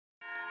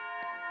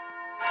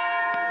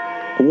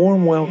A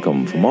warm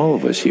welcome from all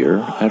of us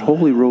here at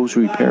Holy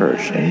Rosary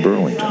Parish in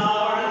Burlington.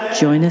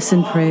 Join us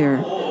in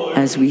prayer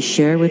as we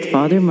share with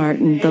Father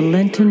Martin the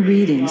Lenten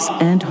readings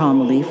and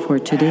homily for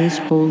today's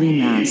Holy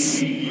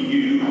Mass.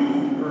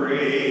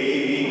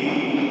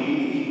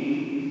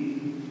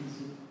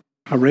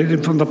 A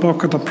reading from the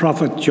book of the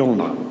prophet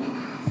Jonah.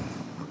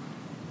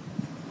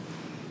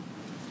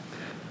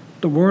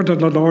 The word of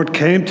the Lord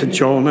came to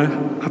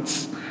Jonah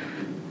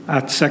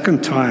at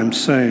second time,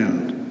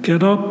 saying,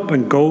 "Get up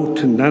and go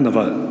to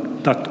Nineveh,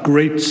 that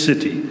great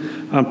city,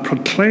 and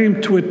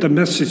proclaim to it the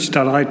message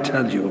that I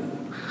tell you."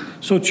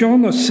 So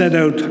Jonah set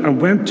out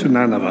and went to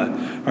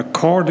Nineveh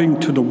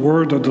according to the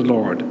word of the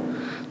Lord.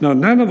 Now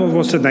Nineveh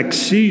was an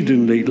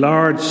exceedingly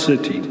large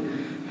city,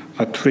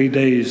 a 3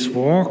 days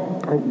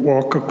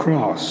walk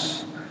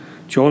across.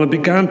 Jonah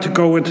began to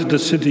go into the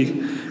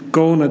city,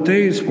 going a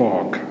day's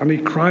walk, and he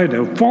cried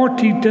out,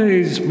 40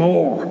 days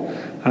more,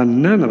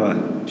 and Nineveh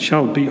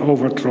shall be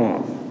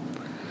overthrown.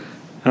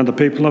 And the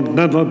people of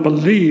Nineveh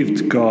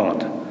believed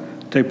God.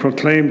 They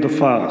proclaimed a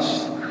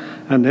fast,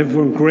 and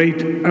everyone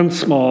great and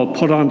small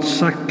put on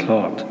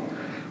sackcloth.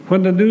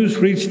 When the news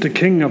reached the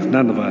king of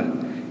Nineveh,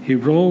 he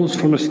rose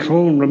from his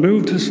throne,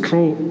 removed his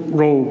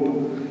robe,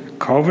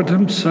 covered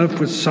himself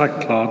with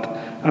sackcloth,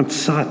 and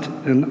sat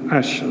in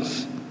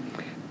ashes.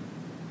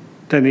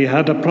 Then he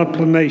had a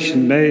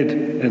proclamation made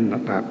in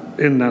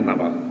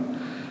Nineveh.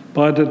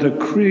 By the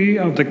decree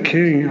of the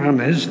king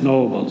and his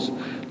nobles,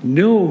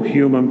 no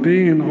human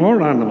being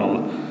or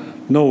animal,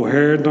 no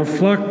herd nor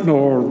flock,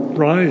 nor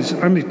rise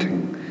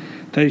anything,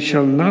 they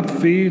shall not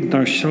feed,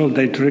 nor shall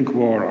they drink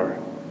water.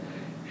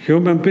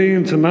 Human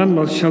beings and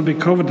animals shall be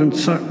covered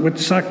with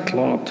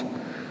sackcloth,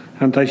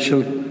 and they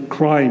shall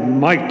cry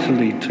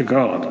mightily to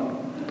God.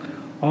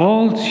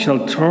 All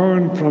shall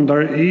turn from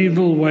their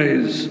evil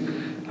ways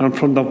and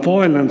from the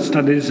violence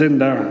that is in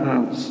their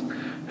hands.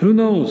 Who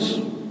knows?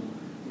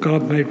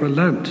 God may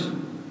relent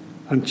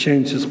and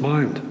change his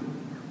mind.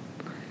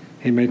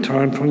 He may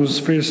turn from his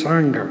fierce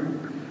anger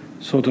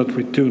so that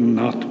we do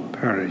not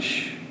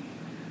perish.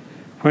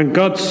 When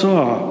God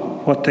saw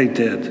what they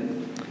did,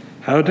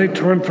 how they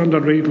turned from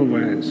their evil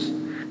ways,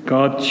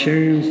 God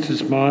changed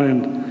his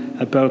mind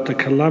about the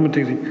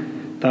calamity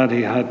that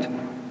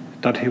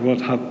he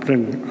would have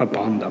bring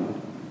upon them,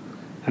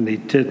 and he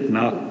did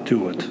not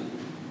do it.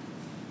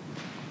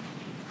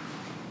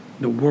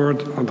 The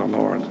word of the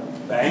Lord.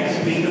 Thanks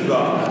be to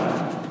God.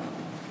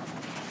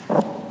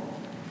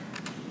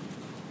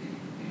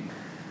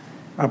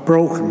 A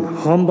broken,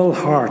 humble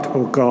heart,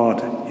 O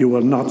God, you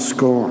will not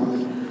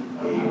scorn.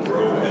 A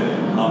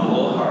broken,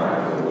 humble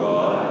heart, O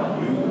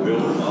God, you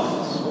will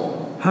not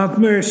scorn. Have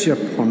mercy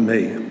upon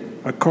me,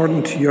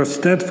 according to your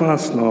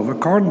steadfast love,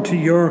 according to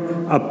your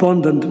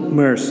abundant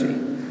mercy.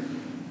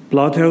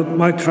 Blot out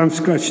my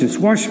transgressions,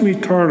 wash me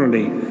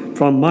thoroughly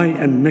from my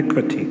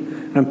iniquity,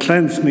 and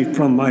cleanse me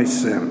from my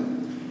sin.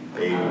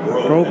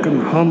 A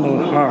Broken,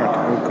 humble heart,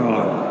 O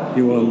God,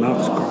 you will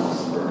not scorn.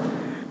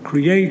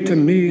 Create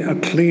in me a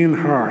clean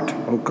heart,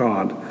 O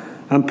God,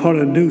 and put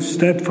a new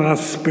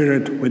steadfast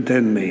spirit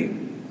within me.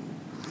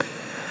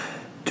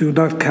 Do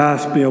not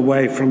cast me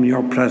away from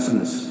your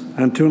presence,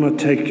 and do not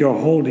take your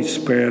Holy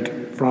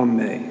Spirit from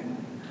me.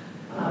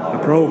 A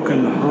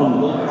broken,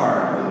 humble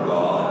heart, O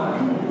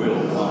God, you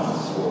will not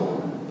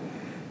scorn.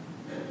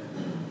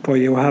 For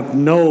you have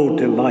no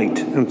delight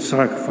in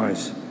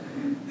sacrifice.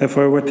 If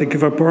I were to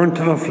give a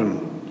burnt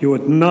offering, you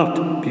would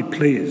not be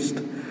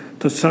pleased.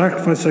 The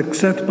sacrifice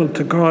acceptable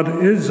to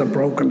God is a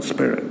broken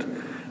spirit.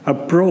 A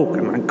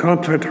broken and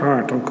contrite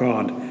heart, O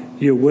God,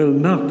 you will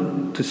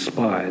not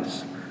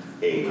despise.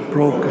 A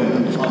Broken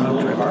and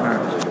contrite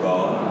heart. O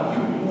God,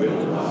 you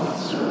will not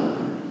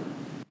scorn.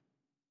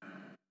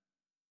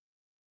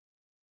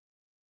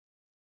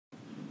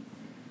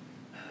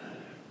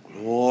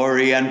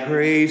 Glory and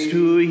praise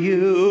to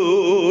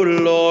you,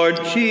 Lord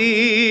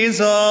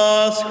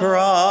Jesus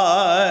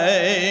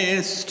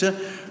Christ.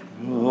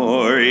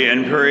 Glory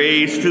and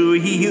praise to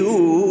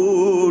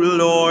you,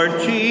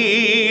 Lord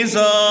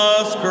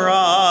Jesus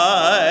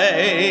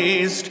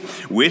Christ.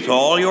 With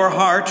all your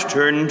heart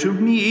turn to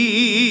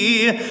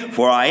me,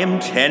 for I am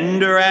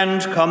tender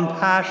and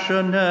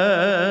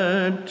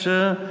compassionate.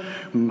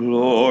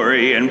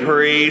 Glory and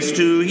praise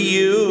to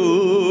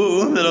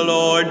you, the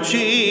Lord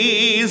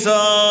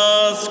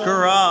Jesus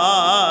Christ.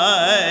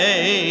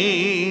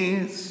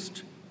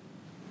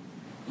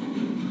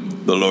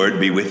 The Lord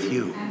be with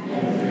you.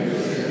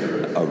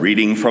 A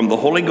reading from the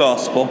Holy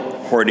Gospel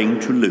according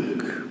to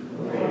Luke.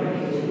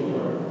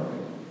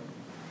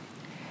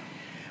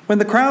 When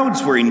the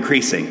crowds were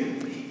increasing,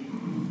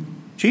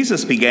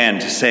 Jesus began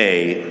to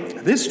say,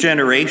 "This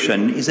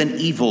generation is an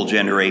evil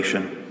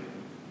generation.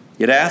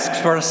 It asks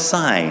for a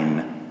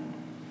sign,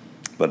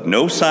 but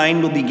no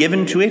sign will be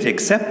given to it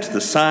except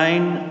the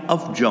sign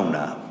of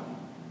Jonah.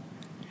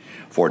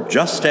 For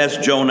just as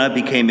Jonah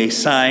became a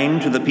sign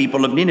to the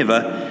people of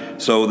Nineveh,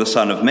 so the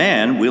Son of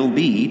Man will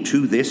be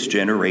to this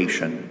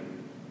generation.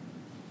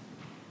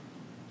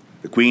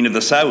 The Queen of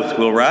the South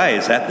will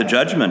rise at the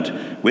judgment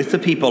with the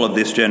people of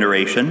this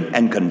generation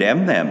and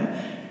condemn them,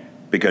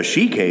 because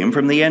she came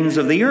from the ends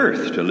of the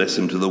earth to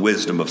listen to the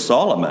wisdom of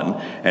Solomon,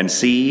 and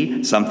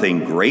see,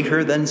 something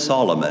greater than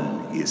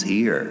Solomon is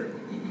here.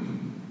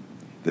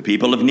 The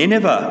people of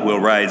Nineveh will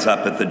rise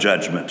up at the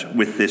judgment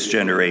with this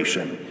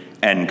generation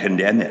and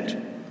condemn it,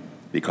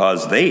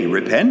 because they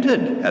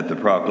repented at the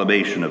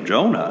proclamation of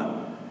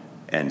Jonah,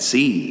 and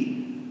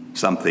see,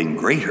 something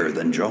greater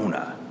than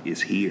Jonah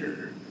is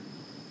here.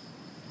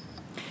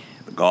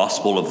 The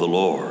Gospel of the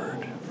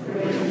Lord.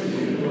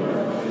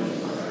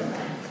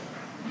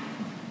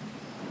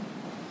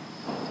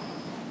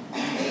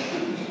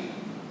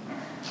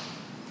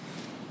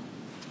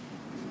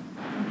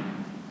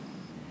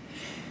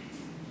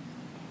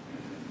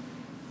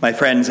 My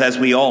friends, as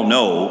we all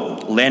know,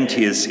 Lent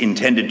is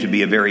intended to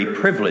be a very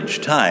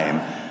privileged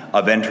time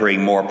of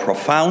entering more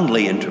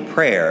profoundly into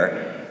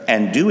prayer,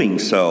 and doing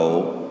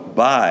so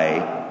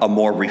by a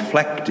more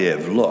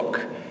reflective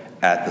look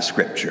at the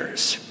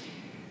Scriptures,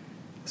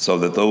 so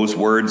that those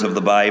words of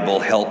the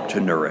Bible help to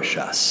nourish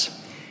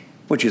us,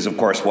 which is, of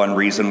course, one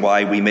reason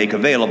why we make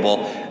available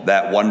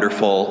that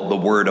wonderful The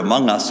Word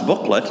Among Us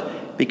booklet,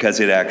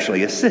 because it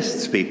actually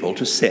assists people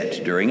to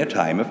sit during a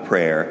time of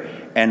prayer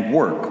and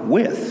work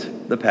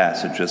with the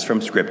passages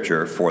from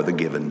Scripture for the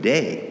given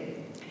day.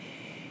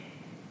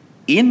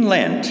 In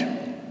Lent,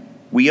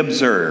 we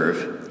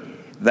observe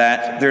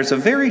that there's a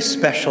very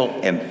special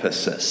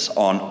emphasis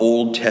on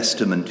Old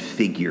Testament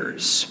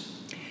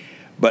figures,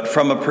 but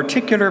from a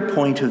particular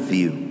point of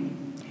view.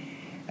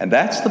 And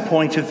that's the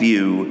point of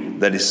view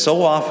that is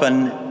so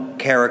often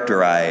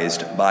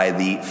characterized by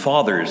the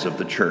fathers of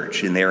the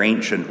church in their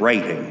ancient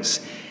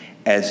writings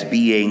as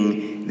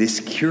being this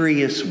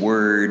curious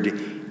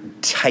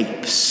word,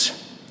 types.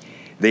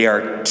 They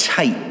are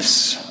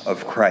types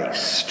of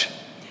Christ.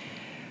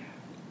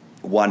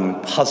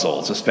 One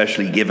puzzles,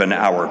 especially given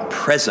our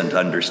present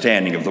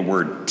understanding of the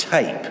word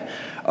type,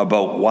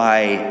 about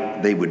why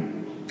they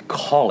would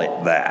call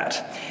it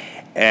that.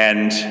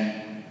 And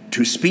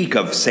to speak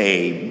of,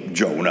 say,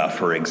 Jonah,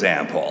 for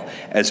example,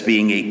 as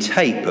being a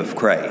type of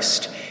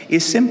Christ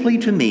is simply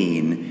to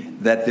mean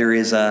that there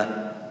is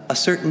a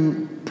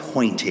certain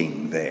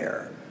pointing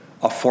there,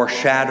 a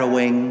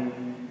foreshadowing,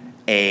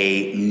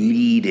 a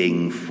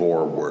leading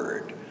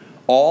forward,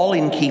 all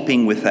in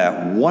keeping with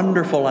that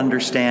wonderful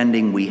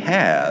understanding we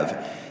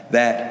have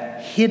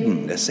that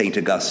hidden, as St.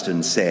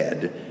 Augustine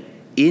said,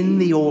 in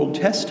the Old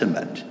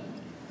Testament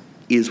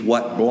is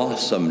what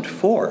blossomed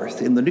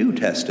forth in the New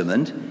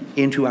Testament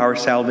into our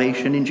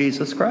salvation in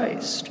Jesus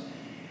Christ.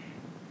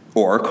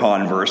 Or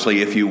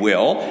conversely, if you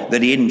will,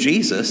 that in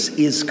Jesus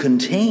is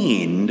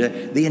contained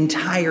the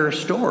entire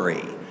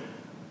story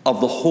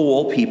of the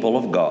whole people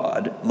of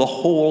God, the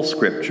whole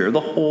Scripture, the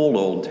whole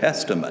Old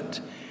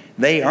Testament.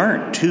 They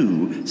aren't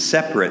two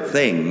separate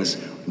things,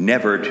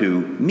 never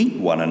to meet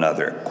one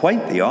another.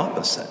 Quite the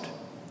opposite.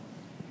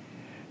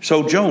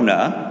 So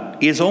Jonah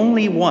is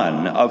only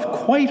one of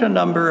quite a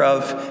number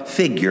of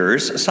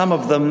figures, some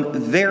of them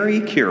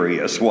very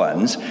curious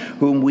ones,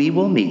 whom we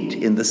will meet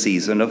in the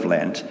season of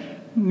Lent.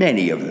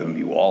 Many of them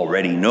you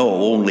already know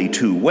only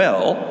too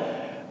well,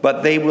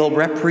 but they will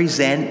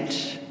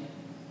represent,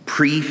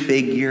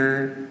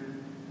 prefigure,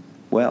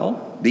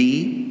 well,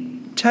 the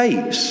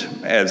types,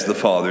 as the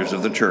fathers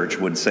of the church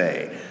would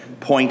say,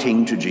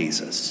 pointing to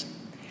Jesus.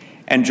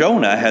 And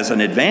Jonah has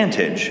an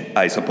advantage,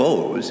 I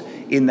suppose,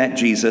 in that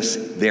Jesus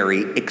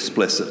very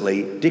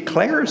explicitly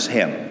declares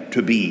him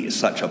to be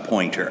such a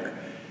pointer.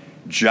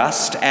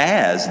 Just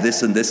as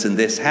this and this and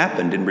this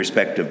happened in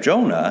respect of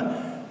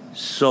Jonah,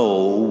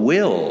 so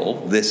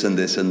will this and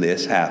this and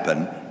this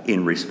happen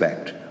in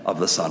respect of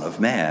the Son of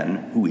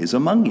Man who is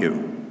among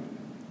you.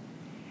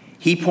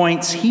 He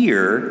points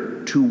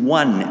here to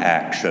one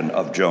action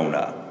of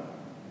Jonah,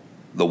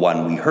 the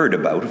one we heard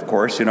about, of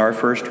course, in our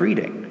first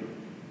reading,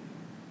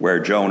 where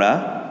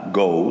Jonah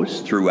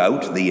goes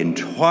throughout the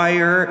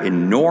entire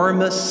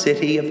enormous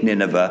city of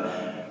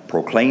Nineveh,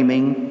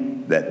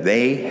 proclaiming that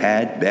they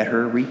had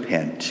better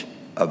repent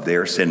of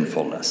their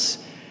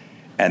sinfulness.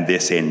 And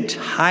this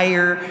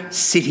entire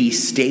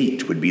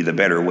city-state, would be the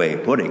better way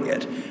of putting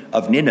it,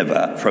 of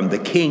Nineveh, from the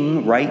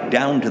king right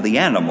down to the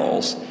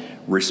animals,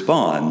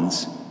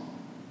 responds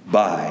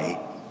by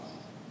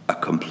a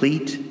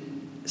complete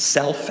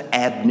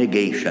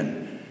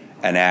self-abnegation,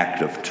 an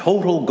act of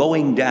total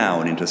going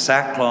down into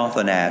sackcloth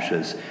and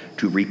ashes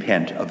to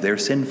repent of their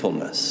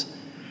sinfulness.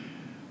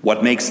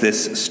 What makes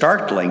this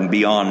startling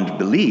beyond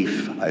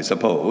belief, I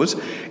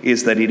suppose,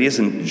 is that it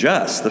isn't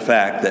just the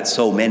fact that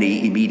so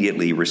many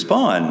immediately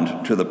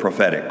respond to the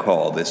prophetic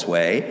call this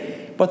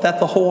way, but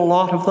that the whole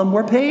lot of them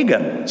were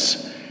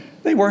pagans.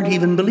 They weren't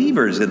even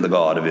believers in the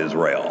God of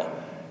Israel.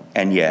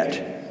 And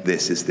yet,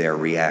 this is their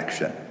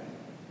reaction.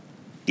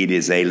 It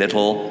is a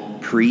little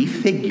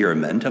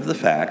prefigurement of the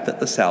fact that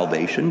the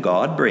salvation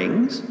God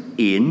brings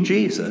in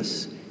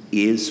Jesus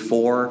is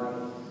for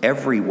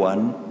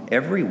everyone,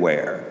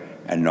 everywhere,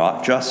 and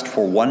not just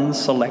for one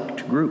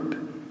select group.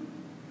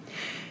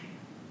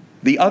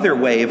 The other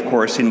way, of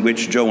course, in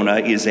which Jonah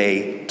is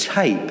a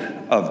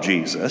type of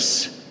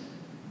Jesus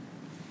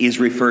is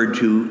referred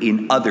to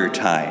in other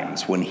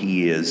times when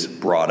he is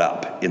brought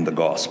up in the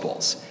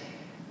Gospels.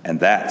 And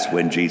that's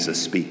when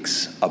Jesus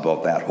speaks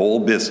about that whole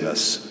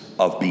business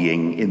of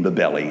being in the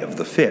belly of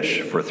the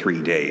fish for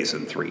 3 days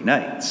and 3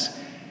 nights,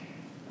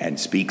 and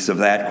speaks of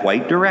that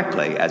quite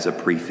directly as a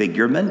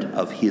prefigurement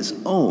of his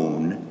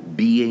own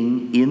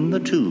being in the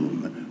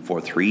tomb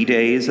for 3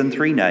 days and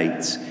 3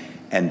 nights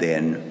and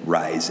then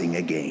rising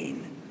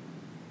again.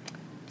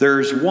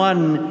 There's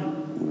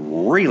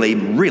one really,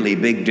 really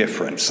big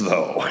difference,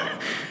 though.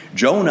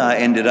 Jonah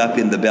ended up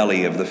in the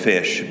belly of the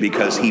fish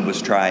because he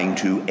was trying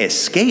to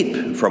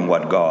escape from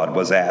what God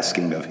was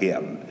asking of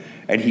him.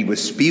 And he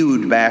was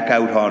spewed back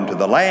out onto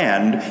the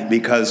land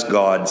because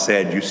God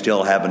said, you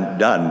still haven't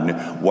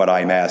done what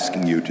I'm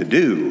asking you to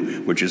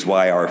do, which is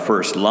why our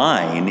first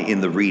line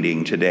in the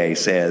reading today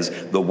says,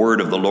 the word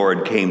of the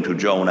Lord came to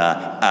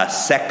Jonah a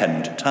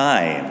second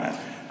time.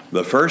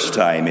 The first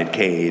time it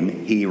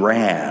came, he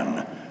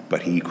ran,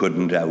 but he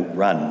couldn't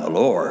outrun the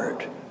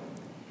Lord.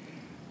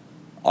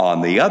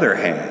 On the other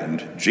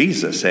hand,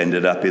 Jesus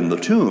ended up in the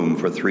tomb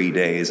for 3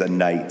 days and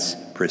nights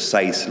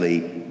precisely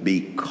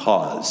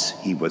because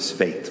he was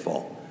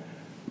faithful,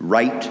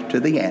 right to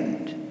the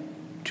end,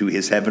 to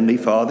his heavenly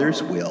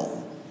Father's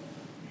will.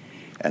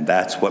 And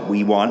that's what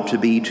we want to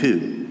be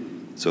too,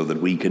 so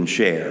that we can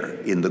share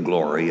in the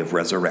glory of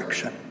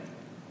resurrection.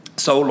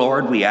 So,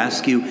 Lord, we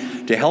ask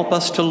you to help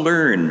us to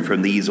learn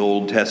from these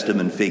Old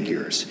Testament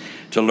figures,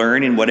 to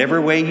learn in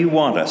whatever way you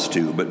want us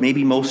to, but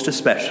maybe most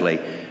especially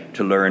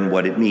to learn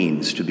what it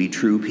means to be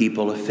true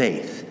people of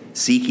faith,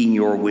 seeking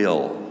your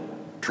will,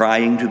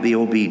 trying to be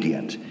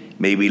obedient.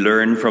 May we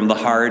learn from the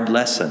hard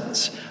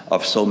lessons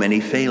of so many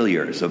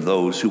failures of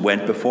those who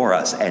went before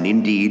us, and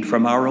indeed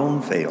from our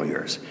own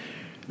failures,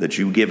 that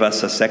you give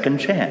us a second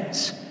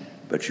chance,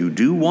 but you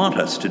do want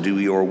us to do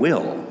your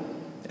will,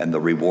 and the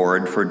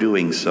reward for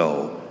doing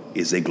so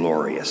is a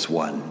glorious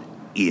one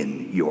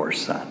in your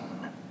Son.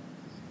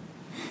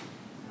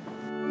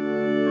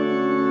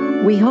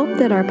 We hope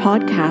that our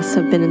podcasts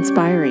have been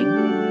inspiring.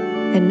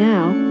 And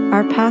now,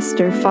 our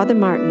pastor, Father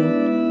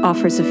Martin,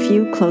 offers a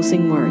few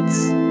closing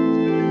words.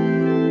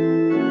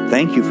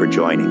 Thank you for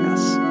joining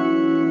us.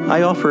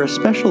 I offer a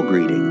special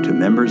greeting to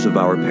members of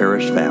our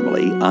parish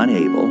family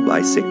unable,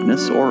 by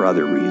sickness or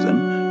other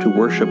reason, to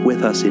worship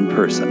with us in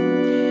person,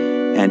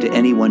 and to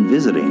anyone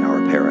visiting our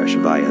parish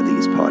via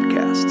these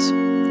podcasts.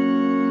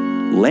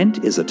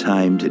 Lent is a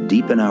time to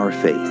deepen our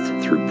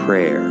faith through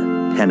prayer,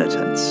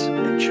 penitence,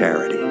 and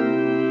charity.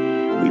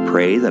 We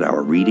pray that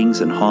our readings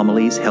and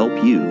homilies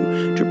help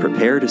you to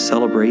prepare to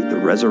celebrate the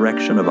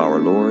resurrection of our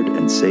Lord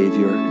and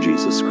Savior,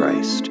 Jesus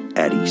Christ,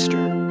 at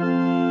Easter.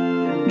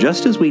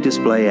 Just as we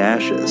display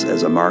ashes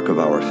as a mark of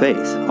our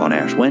faith on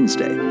Ash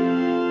Wednesday,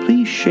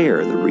 please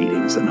share the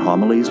readings and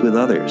homilies with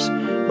others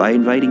by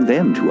inviting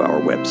them to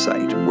our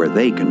website, where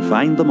they can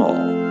find them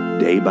all,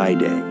 day by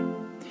day.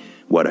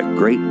 What a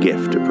great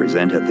gift to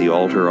present at the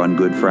altar on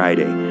Good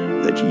Friday,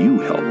 that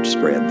you helped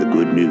spread the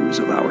good news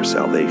of our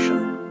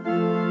salvation.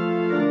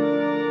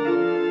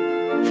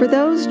 For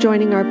those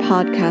joining our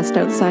podcast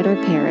outside our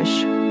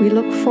parish, we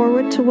look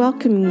forward to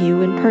welcoming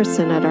you in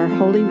person at our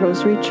Holy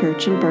Rosary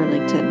Church in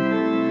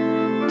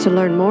Burlington. To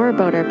learn more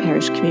about our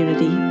parish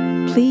community,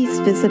 please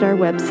visit our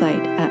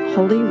website at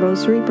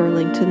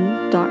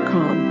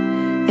holyrosaryburlington.com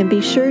and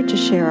be sure to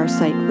share our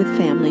site with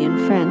family and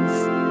friends.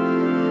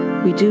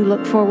 We do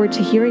look forward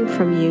to hearing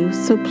from you,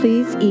 so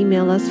please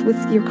email us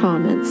with your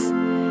comments.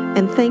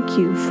 And thank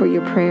you for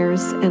your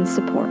prayers and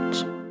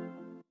support.